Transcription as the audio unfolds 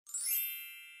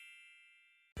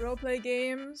Roleplay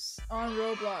games on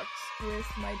Roblox with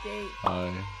my date.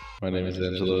 Hi, my name is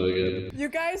Angelo again. You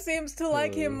guys seems to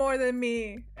like him more than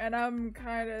me, and I'm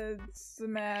kind of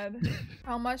mad.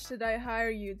 How much did I hire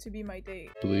you to be my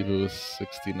date? I believe it was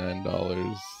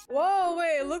 $69. Whoa,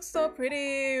 wait, it looks so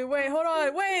pretty. Wait, hold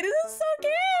on. Wait, this is so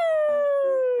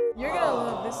cute. You're gonna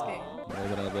love this game. More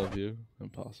than I love you?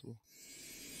 Impossible.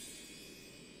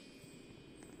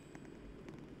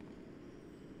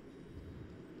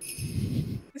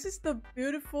 This is the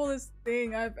beautifulest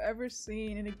thing I've ever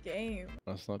seen in a game.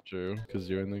 That's not true, because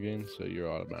you're in the game, so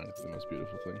you're automatically the most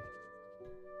beautiful thing.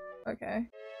 Okay.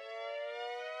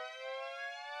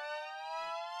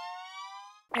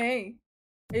 Hey,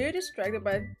 are you distracted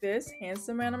by this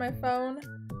handsome man on my phone?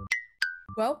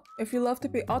 Well, if you love to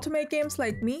play automate games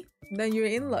like me, then you're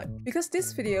in luck, because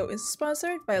this video is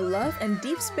sponsored by Love and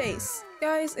Deep Space.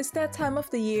 Guys, it's that time of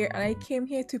the year and I came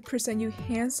here to present you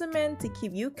handsome men to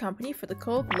keep you company for the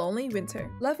cold, lonely winter.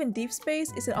 Love and Deep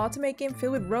Space is an automate game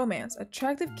filled with romance,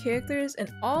 attractive characters,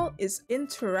 and all is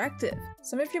interactive.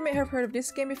 Some of you may have heard of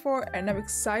this game before, and I'm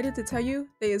excited to tell you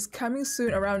that it's coming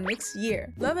soon around next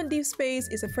year. Love and Deep Space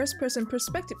is a first-person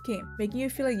perspective game, making you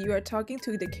feel like you are talking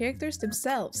to the characters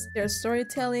themselves. There's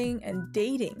storytelling and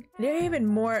dating. And there are even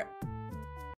more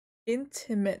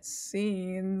intimate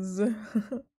scenes.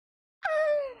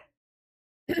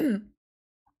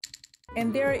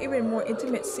 And there are even more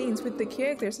intimate scenes with the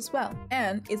characters as well.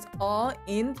 And it's all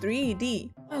in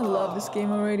 3D. I love this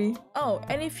game already. Oh,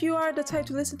 and if you are the type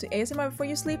to listen to ASMR before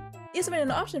you sleep, it's even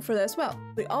an option for that as well.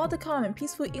 With all the calm and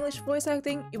peaceful English voice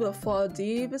acting, you will fall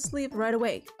deep asleep right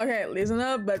away. Okay, listen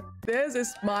up, but this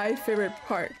is my favorite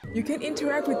part. You can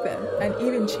interact with them and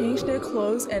even change their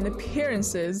clothes and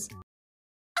appearances.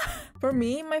 For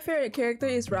me, my favorite character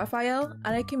is Raphael,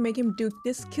 and I can make him do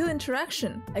this kill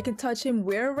interaction. I can touch him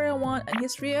wherever I want, and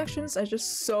his reactions are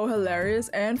just so hilarious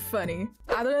and funny.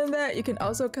 Other than that, you can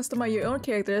also customize your own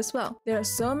character as well. There are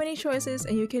so many choices,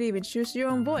 and you can even choose your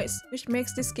own voice, which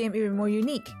makes this game even more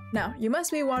unique. Now, you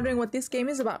must be wondering what this game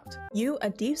is about. You, a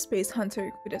deep space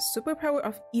hunter with a superpower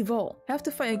of evil, have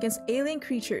to fight against alien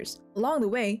creatures. Along the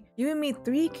way, you will meet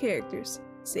 3 characters: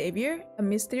 Xavier, a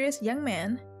mysterious young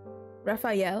man;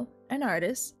 Raphael, an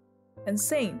artist; and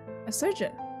Sane, a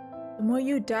surgeon. The more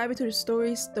you dive into the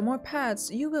stories, the more paths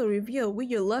you will reveal with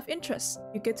your love interests.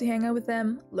 You get to hang out with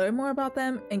them, learn more about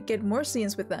them, and get more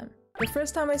scenes with them. The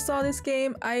first time I saw this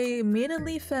game, I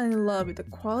immediately fell in love with the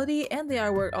quality and the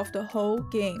artwork of the whole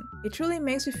game. It truly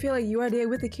makes you feel like you are there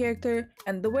with the character,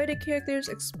 and the way the character's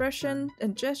expression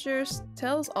and gestures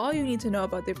tells all you need to know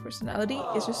about their personality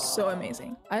is just so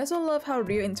amazing. I also love how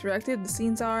real interactive the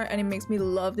scenes are, and it makes me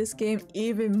love this game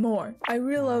even more. I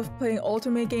really love playing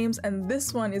ultimate games, and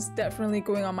this one is definitely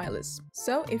going on my list.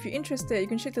 So if you're interested, you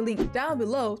can check the link down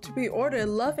below to pre-order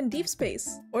Love and Deep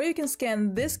Space, or you can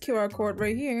scan this QR code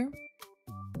right here.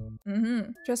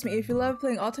 Trust me, if you love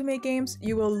playing automate games,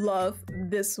 you will love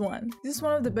this one. This is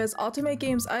one of the best automate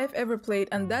games I've ever played,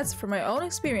 and that's from my own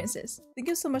experiences. Thank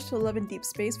you so much to Love and Deep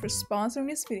Space for sponsoring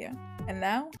this video. And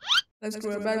now, let's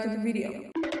go back to the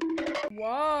video.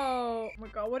 Whoa! Oh my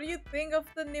god, what do you think of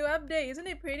the new update? Isn't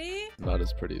it pretty? Not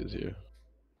as pretty as you.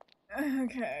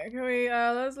 Okay, can we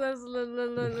let's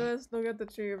look at the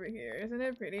tree over here. Isn't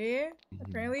it pretty?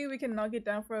 Apparently we can knock it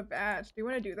down for a badge. Do you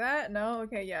want to do that? No?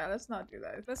 Okay, yeah, let's not do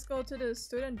that. Let's go to the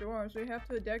student dorms. We have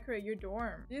to decorate your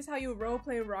dorm. This is how you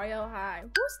roleplay Royale High.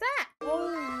 Who's that? Oh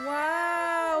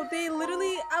wow, they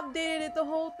literally updated it, the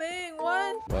whole thing.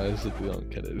 What? Why is it on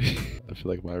Kennedy? I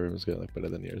feel like my room is gonna look better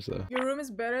than yours though. Your room is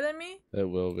better than me? It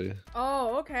will be.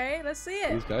 Oh, okay, let's see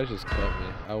it. These guys just cut me.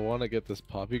 I want to get this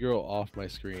poppy girl off my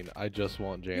screen. I just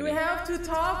want Janie. You have to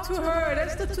talk to her.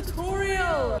 That's the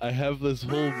tutorial. I have this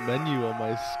whole menu on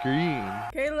my screen.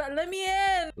 Okay, let me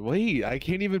in. Wait, I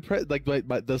can't even press. Like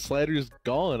the slider's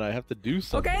gone. I have to do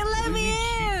something. Okay, let me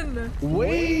in.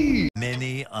 Wait.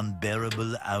 Many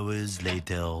unbearable hours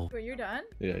later. Wait, you're done?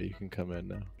 Yeah, you can come in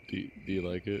now. Do you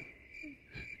like it?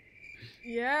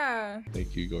 Yeah.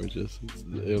 Thank you, gorgeous.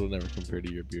 It'll never compare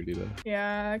to your beauty though.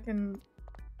 Yeah, I can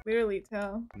literally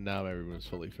tell. Now my room is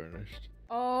fully furnished.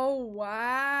 Oh wow!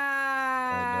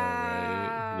 I know,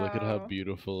 right? Look at how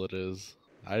beautiful it is.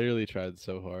 I really tried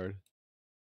so hard.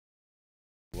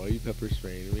 Why are you pepper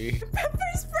spraying me? Pepper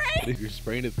spray! You're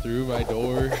spraying it through my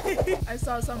door. I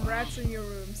saw some rats in your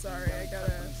room. Sorry, I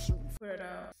gotta put it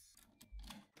out.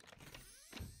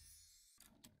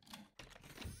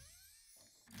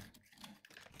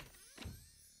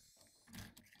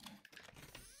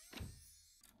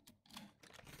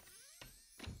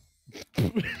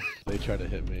 They try to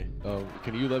hit me.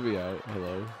 Can you let me out?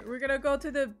 Hello? We're gonna go to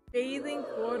the bathing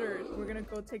quarters. We're gonna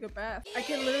go take a bath. I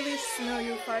can literally smell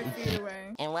you 5 feet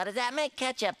away. And what does that make,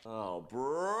 ketchup? Oh,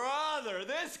 brother,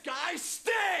 this guy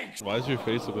stinks! Why does your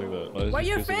face look like that? Why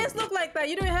your face look like that?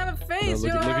 You don't have a face. No,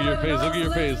 You don't look have at your a face. nose, Look at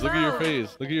your face. lips, Look at your mouth.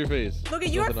 face. Look at your face. Look at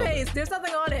your Nothing on it. face. There's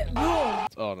nothing on it. Boom.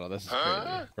 Oh no, that's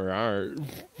crazy. Rawr.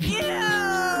 Ew!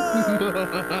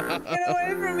 Get away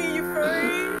from me, you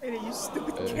furry. Hey, you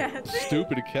stupid cat.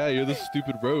 Stupid cat. You're the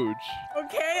stupid roach.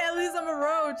 Okay, at least I'm a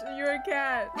roach and you're a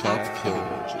cat. Cats kill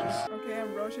roaches. Okay,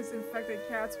 and roaches infected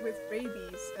cats with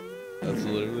rabies. And That's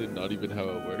literally not even how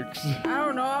it works. I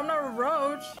don't know. I'm not a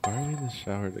roach. Why are we in the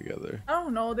shower together? I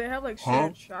don't know. They have like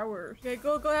shared showers. Okay,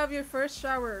 go have your first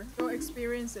shower. Go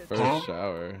experience it. First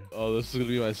shower. Oh, this is gonna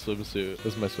be my swimsuit.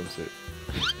 This is my swimsuit.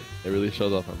 It really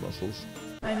shows off my muscles.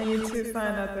 I need to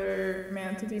find another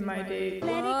man to be my date.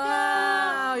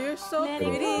 Wow, you're so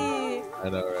pretty. I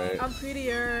know, right? I'm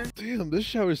prettier. Damn, this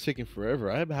shower's taking forever.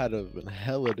 I've had it been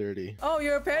hella dirty. Oh,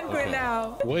 you're a penguin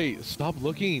now. Wait, stop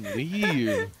looking.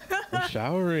 Leave. I'm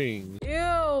showering.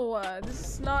 Ew, this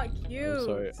is not cute. I'm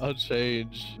sorry. I'll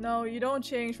change. No, you don't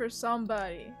change for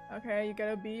somebody. Okay, you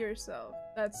gotta be yourself.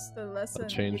 That's the lesson. I'll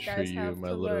change you for guys you, have my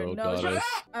to literal learn. No, goddess.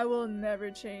 I will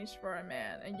never change for a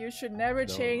man, and you should never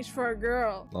No. change for a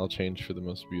girl. I'll change for the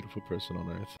most beautiful person on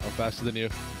earth. I'm faster than you.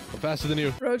 I'm faster than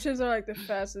you. Roaches are like the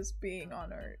fastest being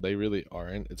on earth. They really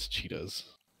aren't. It's cheetahs.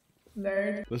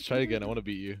 Nerd. Let's try again. I want to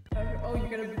beat you. Okay. Oh, you're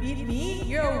gonna beat me?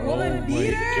 You're a woman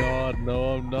beater? Oh my god,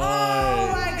 no, I'm not.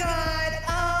 Oh my god!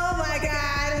 Oh my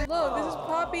god! Look, this is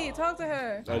Poppy. Talk to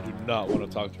her. I do not want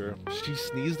to talk to her. She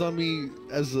sneezed on me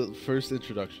as the first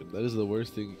introduction. That is the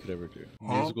worst thing you could ever do.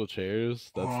 Musical chairs,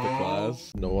 that's the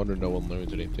class. No wonder no one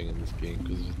learns anything in this game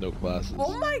because there's no classes.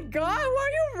 Oh my god, why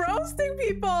are you roasting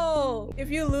people? If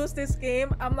you lose this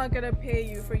game, I'm not gonna pay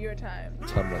you for your time.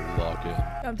 Time to lock in.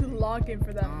 Time to log in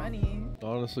for that money.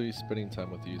 Honestly, spending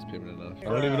time with you is payment enough. I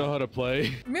don't even know how to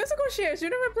play. Musical chairs. You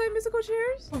never played musical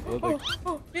chairs?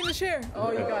 Oh, in the chair.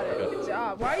 Oh, you got it. Good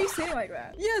job. Why are you sitting like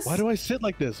that? Yes. Why do I sit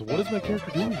like this? What is my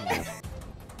character doing?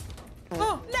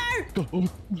 Oh, no.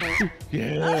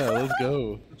 Yeah, let's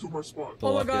go. To my spot.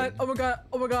 Oh my god. Oh my god.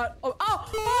 Oh my god. Oh,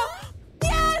 oh.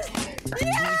 Yes.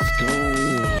 Yes. Let's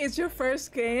go. It's your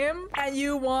first game and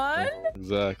you won?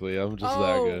 Exactly. I'm just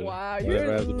that good. Oh, wow. Whenever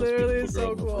You're I have the most literally beautiful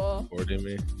so girl cool. supporting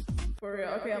me. For real.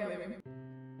 Okay, I'm leaving.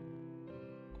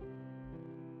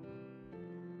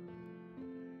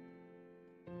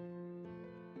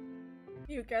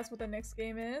 Can you guess what the next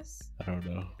game is? I don't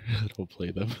know. I don't play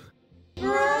them.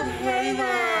 Brookhaven!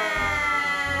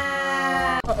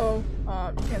 Uh-oh.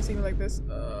 You can't see me like this.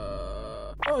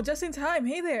 Oh, just in time.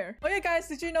 Hey there. Oh yeah, guys,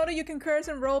 did you know that you can curse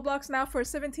in Roblox now for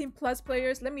 17 plus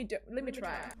players? Let me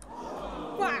try.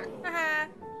 Quack! Haha.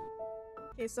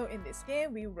 Okay, so in this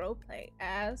game, we roleplay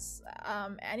as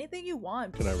anything you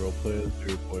want. Can I roleplay as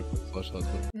your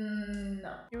boyfriend/husband?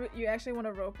 No. You actually want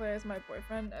to roleplay as my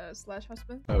boyfriend slash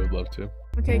husband? I would love to.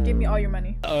 Okay, give me all your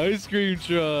money. Ice cream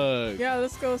truck. Yeah,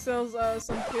 let's go sell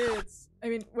some kids. I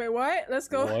mean, wait, what? Let's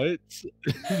go. What?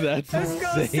 That's Let's go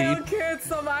sell insane. kids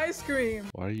some ice cream.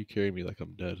 Why are you carrying me like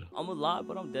I'm dead? I'm alive,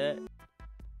 but I'm dead.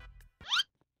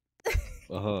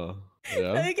 Uh-huh. Let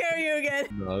Yeah? me carry you again.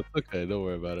 No, it's okay. Don't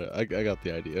worry about it. I got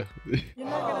the idea. You're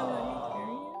not gonna let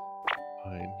me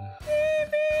carry you? Fine.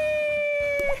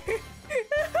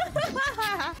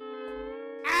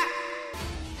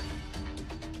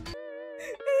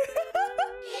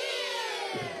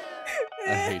 I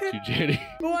hate you, Jenny.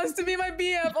 Who wants to be my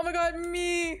BF? Oh my god,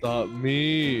 me. Stop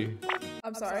me.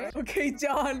 I'm sorry. Okay,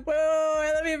 John.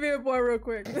 Wait, let me be a boy real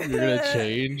quick. You're gonna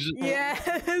change? Yes.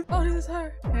 Oh, this is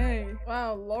her. Hey.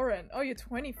 Wow, Lauren. Oh, you're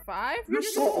 25? You're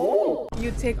so old.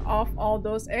 You take off all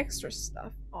those extra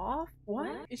stuff. Off?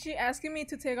 What? Is she asking me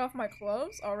to take off my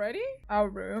clothes already? Our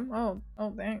room?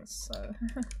 Oh, thanks.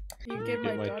 You get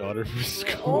Get my daughter from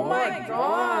school. Oh my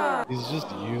god. He's just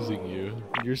using you.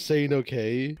 You're saying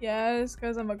okay? Yes,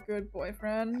 because I'm a good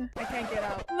boyfriend. I can't get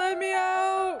out. Let me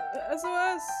out!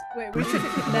 SOS! Wait, we should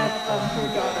kidnap her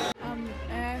daughter. I'm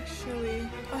actually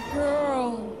a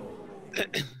girl.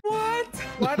 What?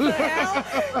 What the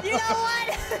hell? You know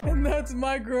what? And that's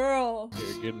my girl.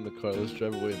 Here, get in the car. Let's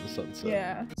drive away in the sunset.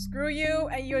 Yeah. Screw you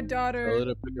and your I'll daughter. let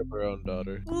her pick up her own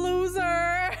daughter.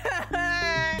 Loser!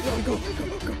 Go.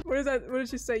 What is that? What did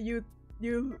she say? You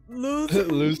loser?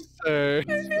 Loser.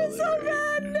 I feel so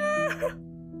bad now.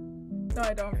 No,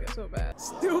 I don't feel so bad.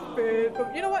 Stupid.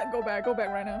 You know what? Go back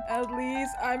right now. At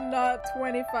least I'm not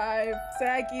 25.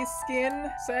 Saggy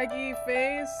skin, saggy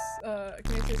face.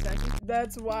 Can I say saggy?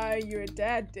 That's why your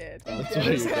dad did. That's Dead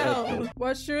why as your dad hell. did.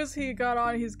 What shoes he got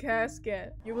on his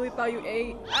casket? You really thought you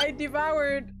ate? I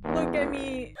devoured. Look at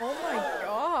me. Oh my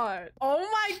god. Oh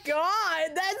my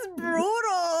god. That's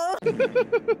brutal.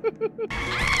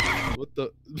 What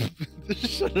the?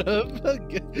 Shut up.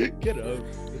 Get up.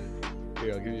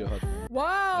 Here, I'll give you a hug.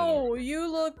 Wow.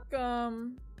 You look I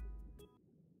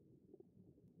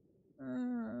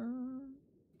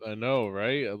know,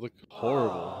 right? I look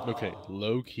horrible. Okay,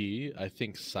 low key, I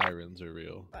think sirens are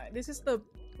real. Right, this is the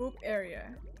poop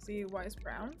area. See why it's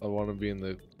brown? I want to be in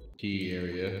the pee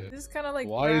area. This is kind of like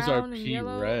Why brown is our and pee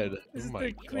yellow. red? This Oh is my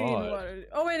the clean God. water.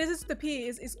 Oh wait, this is the pee.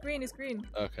 It's green. It's green.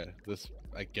 Okay, this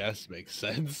I guess makes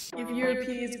sense. If your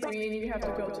pee is green, you have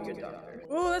to go to your doctor.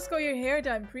 Oh, let's go your hair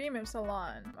done. Premium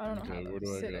salon. I don't know Okay, how where to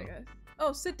do I sit, go? I guess.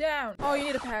 Oh, sit down. Oh, you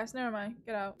need a pass. Never mind.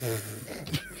 Get out.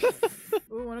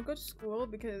 We want to go to school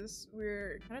because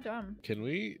we're kind of dumb. Can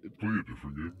we?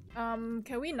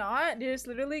 Can we not? There's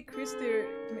literally Mr.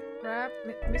 Crab.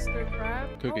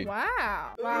 Cooking. Oh,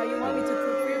 wow. Wow, you want me to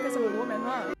cook for you because I'm a woman,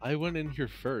 huh? I went in here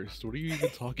first. What are you even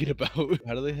talking about?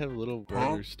 How do they have little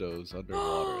burner stoves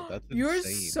underwater? That's insane. You're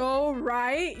so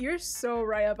right. You're so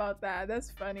right about that.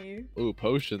 That's funny. Ooh,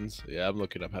 potions. Yeah, I'm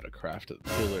looking up how to craft a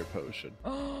killer potion.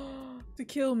 To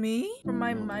kill me? For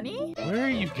my money? Where are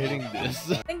you getting this?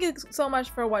 Thank you so much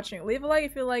for watching. Leave a like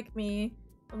if you like me.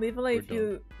 Leave a like if We're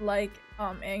you like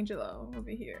Angelo over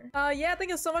here. Yeah, thank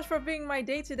you so much for being my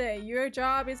date today. Your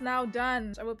job is now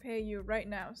done. I will pay you right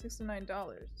now,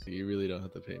 $69. You really don't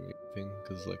have to pay me anything,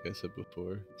 because like I said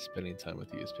before, spending time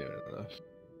with you is payment enough.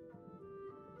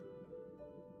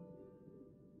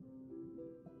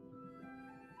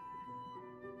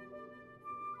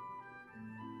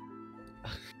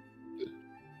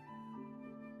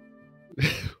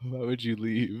 Why would you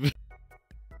leave?